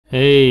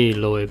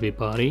Hello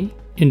everybody.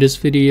 In this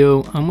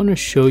video, I'm going to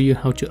show you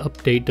how to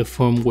update the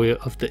firmware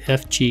of the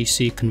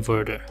FGC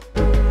converter.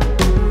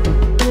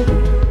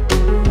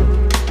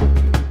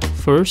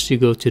 First, you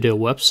go to their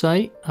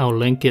website. I'll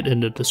link it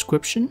in the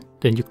description.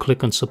 Then you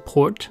click on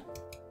support,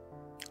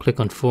 click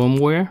on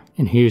firmware,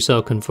 and here's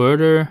our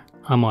converter.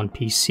 I'm on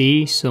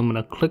PC, so I'm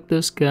going to click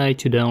this guy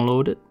to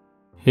download it.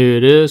 Here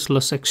it is.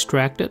 Let's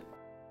extract it.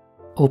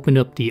 Open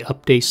up the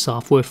update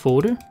software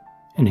folder,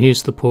 and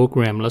here's the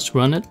program. Let's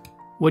run it.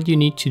 What you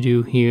need to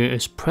do here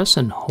is press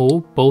and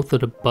hold both of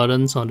the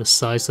buttons on the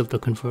sides of the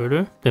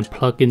converter, then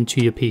plug into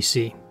your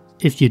PC.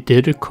 If you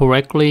did it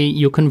correctly,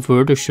 your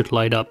converter should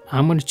light up.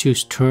 I'm going to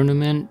choose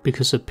Tournament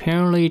because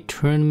apparently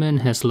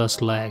Tournament has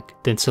less lag.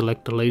 Then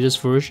select the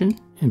latest version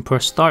and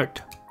press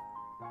start.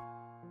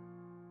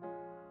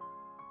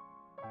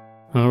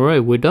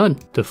 Alright, we're done.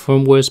 The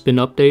firmware has been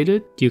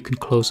updated. You can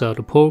close out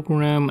the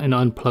program and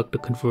unplug the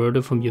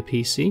converter from your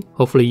PC.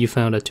 Hopefully you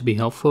found that to be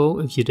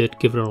helpful. If you did,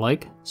 give it a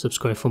like,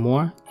 subscribe for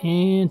more,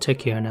 and take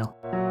care now.